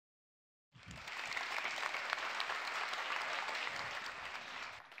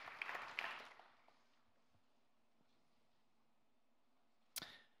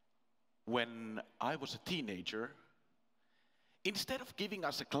when I was a teenager, instead of giving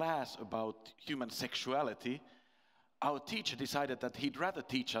us a class about human sexuality, our teacher decided that he'd rather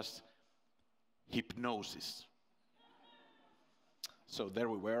teach us hypnosis. So there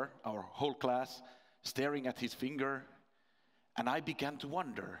we were, our whole class, staring at his finger, and I began to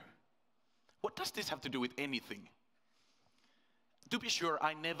wonder, what does this have to do with anything? To be sure,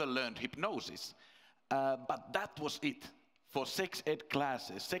 I never learned hypnosis, but that was it for sex ed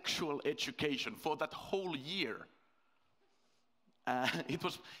classes, sexual education for that whole year.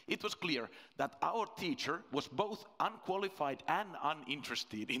 It was clear that our teacher was both unqualified and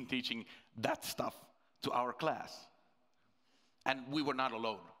uninterested in teaching that stuff to our class. And we were not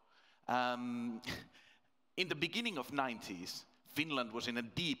alone. In the beginning of 90s, Finland was in a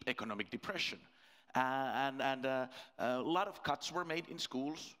deep economic depression. And a lot of cuts were made in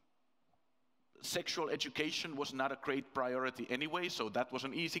schools. Sexual education was not a great priority anyway, so that was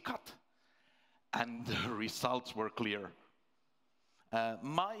an easy cut. And the results were clear.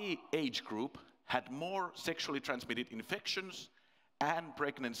 My age group had more sexually transmitted infections and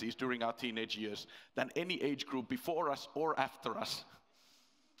pregnancies during our teenage years than any age group before us or after us.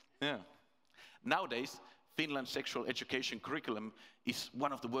 Yeah. Nowadays, Finland's sexual education curriculum is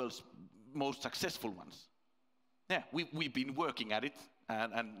one of the world's most successful ones. Yeah, we've been working at it,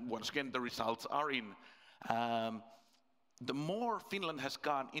 and once again, the results are in. The more Finland has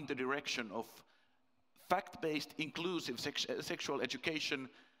gone in the direction of fact-based, inclusive sexual education,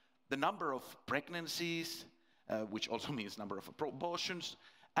 the number of pregnancies, which also means number of abortions,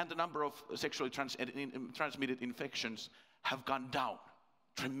 and the number of sexually transmitted infections have gone down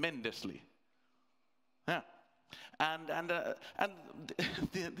tremendously. Yeah. And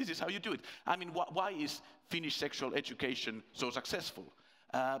this is how you do it. I mean, why is Finnish sexual education so successful?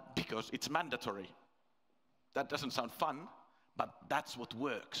 Because it's mandatory. That doesn't sound fun, but that's what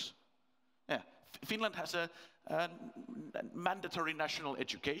works. Yeah. Finland has a mandatory national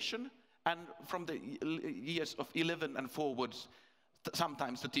education, and from the years of 11 and forwards,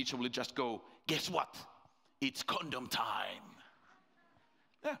 sometimes the teacher will just go, guess what? It's condom time.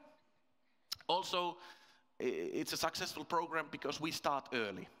 Yeah. Also, it's a successful program because we start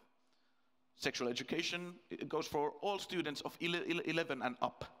early. Sexual education goes for all students of 11 and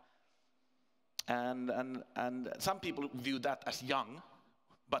up. And some people view that as young,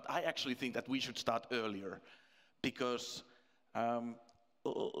 but I actually think that we should start earlier because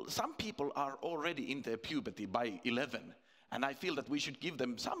some people are already in their puberty by 11, and I feel that we should give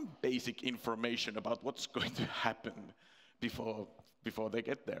them some basic information about what's going to happen before they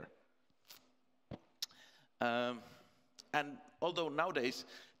get there. And although nowadays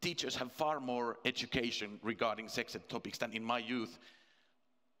teachers have far more education regarding sex ed topics than in my youth,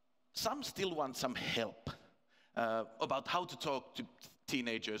 some still want some help about how to talk to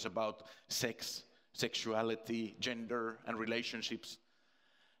teenagers about sex, sexuality, gender, and relationships.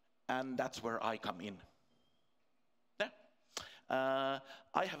 And that's where I come in. Yeah.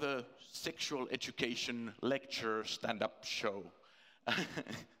 I have a sexual education lecture stand-up show.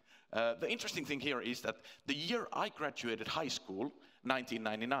 The interesting thing here is that the year I graduated high school,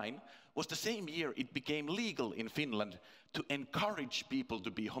 1999, was the same year it became legal in Finland to encourage people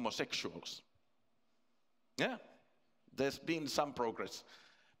to be homosexuals. Yeah, there's been some progress,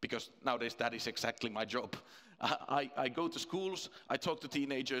 because nowadays that is exactly my job. I go to schools, I talk to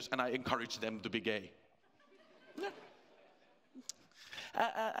teenagers, and I encourage them to be gay. Yeah.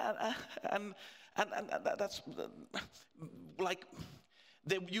 And that's like,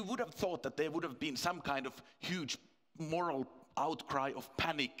 you would have thought that there would have been some kind of huge moral outcry of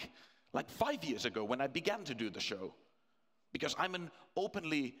panic like 5 years ago when I began to do the show. Because I'm an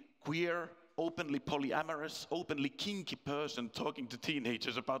openly queer, openly polyamorous, openly kinky person talking to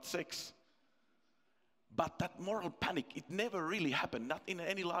teenagers about sex. But that moral panic, it never really happened, not in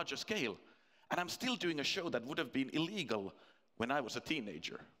any larger scale. And I'm still doing a show that would have been illegal when I was a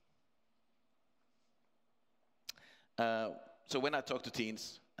teenager. So when I talk to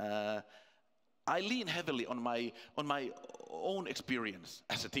teens, I lean heavily on my own experience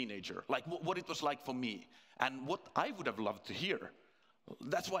as a teenager, like what it was like for me, and what I would have loved to hear.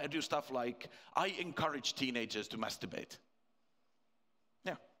 That's why I do stuff like, I encourage teenagers to masturbate.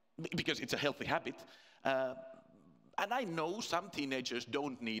 Yeah, because it's a healthy habit. And I know some teenagers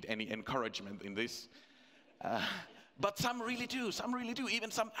don't need any encouragement in this. But some really do,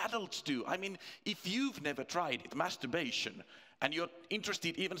 even some adults do. I mean, if you've never tried it, masturbation, and you're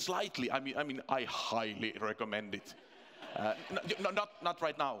interested even slightly, I mean, I highly recommend it. Not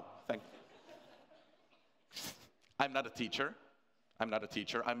right now, thank you. I'm not a teacher,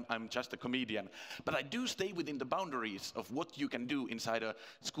 I'm just a comedian. But I do stay within the boundaries of what you can do inside a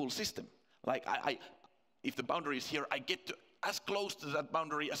school system. Like if the boundary is here, I get to as close to that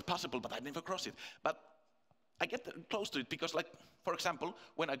boundary as possible, but I never cross it. But I get close to it because, like, for example,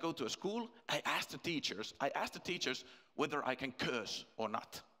 when I go to a school, I ask the teachers whether I can curse or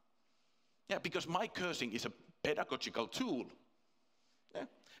not. Yeah, because my cursing is a pedagogical tool. Yeah.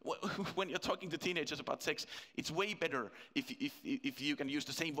 When you're talking to teenagers about sex, it's way better if you can use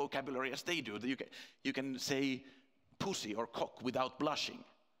the same vocabulary as they do. You can say pussy or cock without blushing.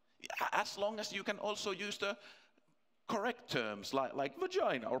 As long as you can also use the correct terms like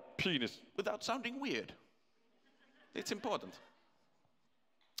vagina or penis without sounding weird. It's important.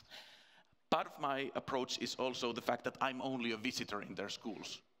 Part of my approach is also the fact that I'm only a visitor in their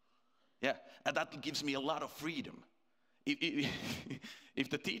schools. Yeah, and that gives me a lot of freedom. If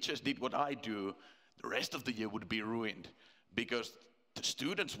the teachers did what I do, the rest of the year would be ruined because the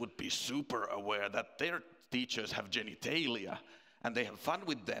students would be super aware that their teachers have genitalia and they have fun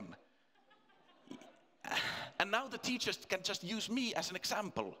with them. And now the teachers can just use me as an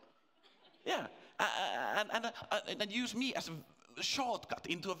example. Yeah, and use me as a shortcut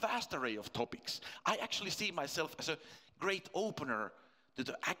into a vast array of topics. I actually see myself as a great opener to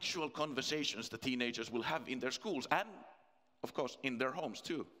the actual conversations the teenagers will have in their schools and, of course, in their homes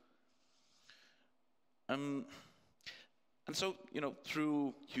too. And so,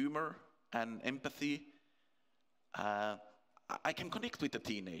 through humor and empathy, I can connect with the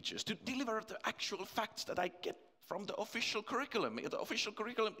teenagers to deliver the actual facts that I get from the official curriculum. The official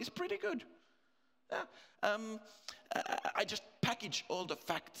curriculum is pretty good. Yeah. I just package all the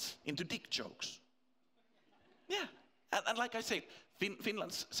facts into dick jokes. Yeah, and like I said,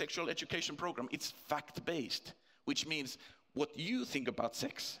 Finland's sexual education program, it's fact-based, which means what you think about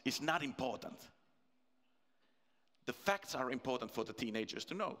sex is not important. The facts are important for the teenagers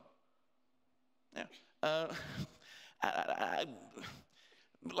to know. Yeah.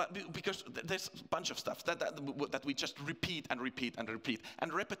 Because there's a bunch of stuff that we just repeat and repeat and repeat.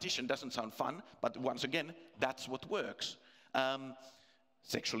 And repetition doesn't sound fun, but once again, that's what works.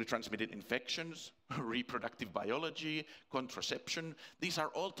 Sexually transmitted infections, reproductive biology, contraception. These are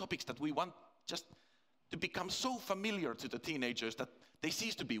all topics that we want just to become so familiar to the teenagers that they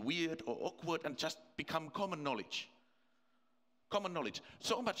cease to be weird or awkward and just become common knowledge. Common knowledge.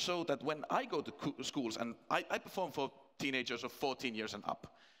 So much so that when I go to schools and I perform for teenagers of 14 years and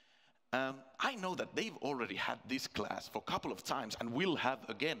up, I know that they've already had this class for a couple of times and will have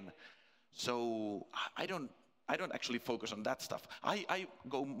again. So I don't actually focus on that stuff. I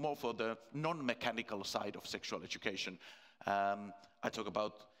go more for the non-mechanical side of sexual education. I talk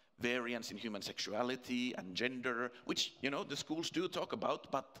about variance in human sexuality and gender, which, the schools do talk about,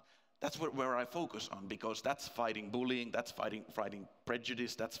 but that's where I focus on, because that's fighting bullying, that's fighting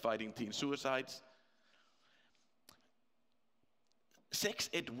prejudice, that's fighting teen suicides. Sex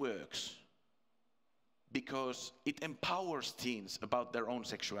ed works because it empowers teens about their own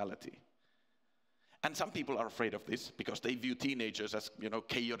sexuality. And some people are afraid of this because they view teenagers as,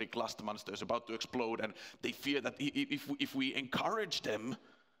 chaotic lust monsters about to explode, and they fear that if we encourage them,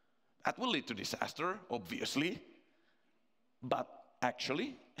 that will lead to disaster, obviously. But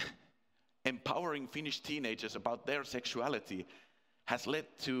actually, empowering Finnish teenagers about their sexuality has led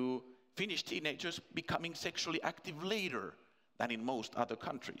to Finnish teenagers becoming sexually active later than in most other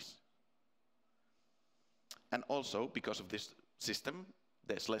countries. And also, because of this system,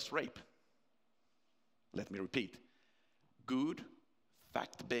 there's less rape. Let me repeat. Good,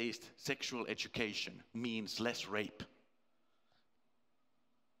 fact-based sexual education means less rape.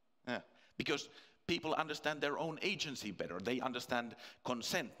 Yeah. Because people understand their own agency better. They understand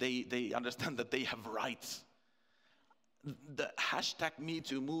consent. They understand that they have rights. The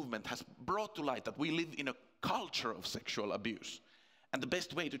 #MeToo movement has brought to light that we live in a culture of sexual abuse. And the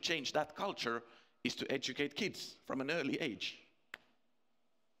best way to change that culture is to educate kids from an early age.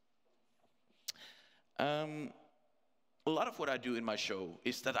 A lot of what I do in my show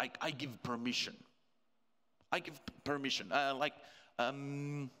is that I give permission. I give permission.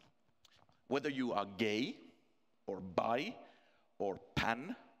 Whether you are gay, or bi, or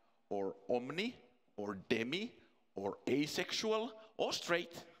pan, or omni, or demi, or asexual, or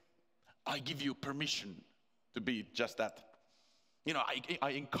straight, I give you permission to be just that. I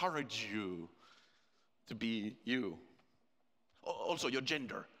encourage you to be you. Also your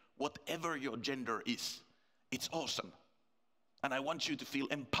gender. Whatever your gender is, it's awesome. And I want you to feel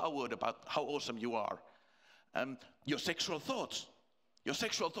empowered about how awesome you are. Your sexual thoughts,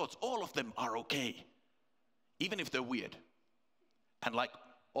 all of them are okay. Even if they're weird. And like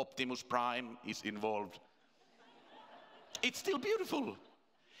Optimus Prime is involved. It's still beautiful.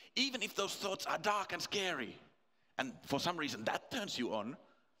 Even if those thoughts are dark and scary. And for some reason that turns you on.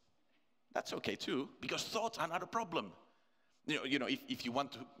 That's okay too, because thoughts are not a problem. If you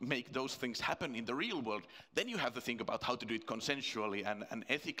want to make those things happen in the real world, then you have to think about how to do it consensually and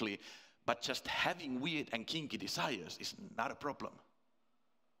ethically. But just having weird and kinky desires is not a problem.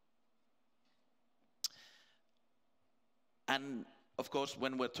 And of course,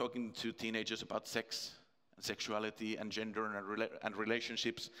 when we're talking to teenagers about sex, and sexuality, and gender, and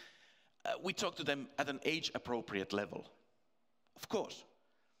relationships, we talk to them at an age-appropriate level. Of course.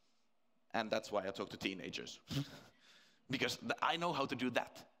 And that's why I talk to teenagers. Because I know how to do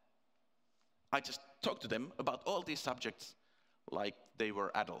that. I just talk to them about all these subjects like they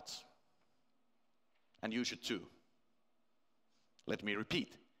were adults. And you should too. Let me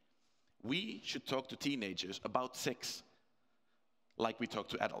repeat. We should talk to teenagers about sex like we talk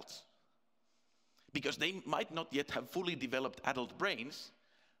to adults. Because they might not yet have fully developed adult brains,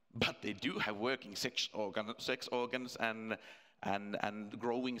 but they do have working sex organs and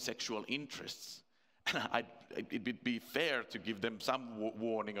growing sexual interests. It would be fair to give them some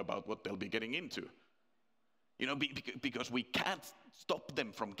warning about what they'll be getting into. Because we can't stop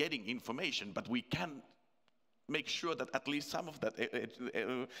them from getting information, but we can make sure that at least some of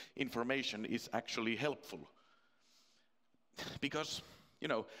that information is actually helpful. Because,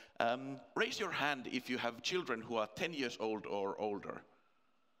 raise your hand if you have children who are 10 years old or older.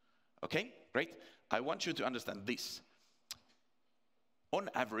 Okay, great. I want you to understand this. On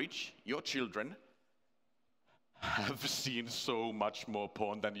average, your children have seen so much more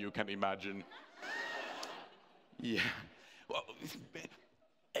porn than you can imagine. Yeah. Well,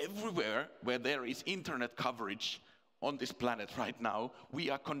 everywhere where there is internet coverage on this planet right now, we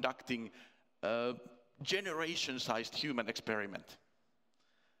are conducting a generation-sized human experiment.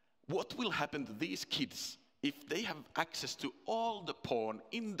 What will happen to these kids if they have access to all the porn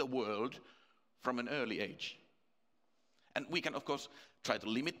in the world from an early age? And we can, of course, try to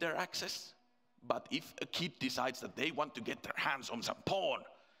limit their access, but if a kid decides that they want to get their hands on some porn,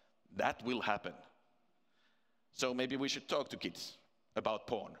 that will happen. So maybe we should talk to kids about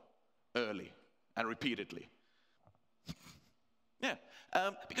porn early and repeatedly. Yeah,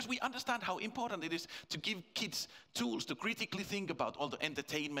 because we understand how important it is to give kids tools to critically think about all the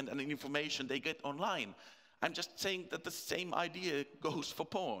entertainment and information they get online. I'm just saying that the same idea goes for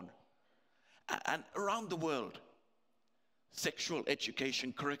porn. And around the world, sexual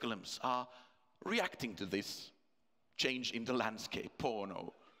education curriculums are reacting to this change in the landscape,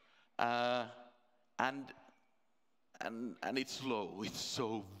 porno. And it's slow. It's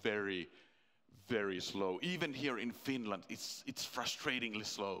so very, very slow. Even here in Finland, it's frustratingly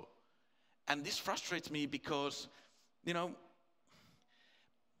slow. And this frustrates me because,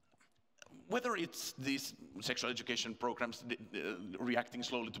 whether it's these sexual education programs reacting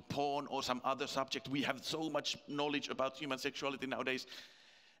slowly to porn or some other subject, we have so much knowledge about human sexuality nowadays.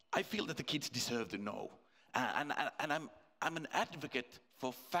 I feel that the kids deserve to know. And I'm an advocate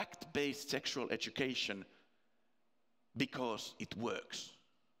for fact-based sexual education because it works.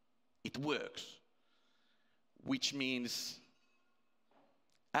 It works. Which means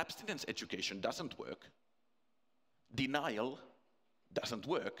abstinence education doesn't work. Denial doesn't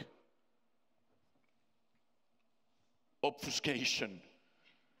work. Obfuscation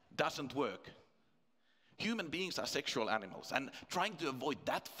doesn't work. Human beings are sexual animals, and trying to avoid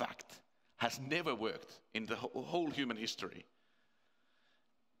that fact has never worked in the whole human history.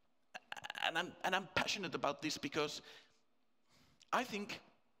 And I'm passionate about this because I think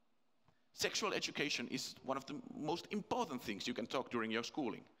sexual education is one of the most important things you can talk during your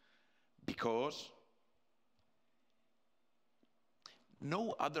schooling, because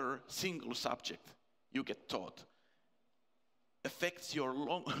no other single subject you get taught affects your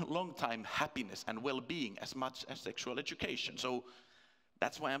long-time happiness and well-being as much as sexual education. So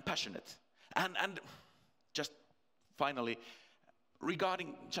that's why I'm passionate. And just finally,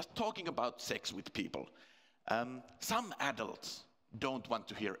 regarding just talking about sex with people, some adults don't want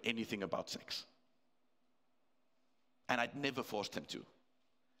to hear anything about sex. And I'd never force them to.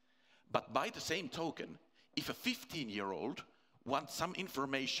 But by the same token, if a 15-year-old wants some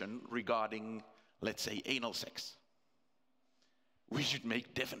information regarding, let's say, anal sex, we should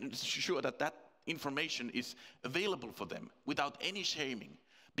make definitely sure that that information is available for them without any shaming.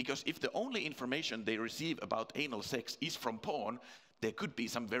 Because if the only information they receive about anal sex is from porn, there could be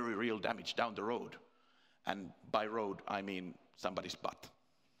some very real damage down the road. And by road, I mean somebody's butt.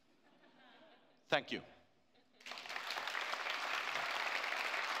 Thank you.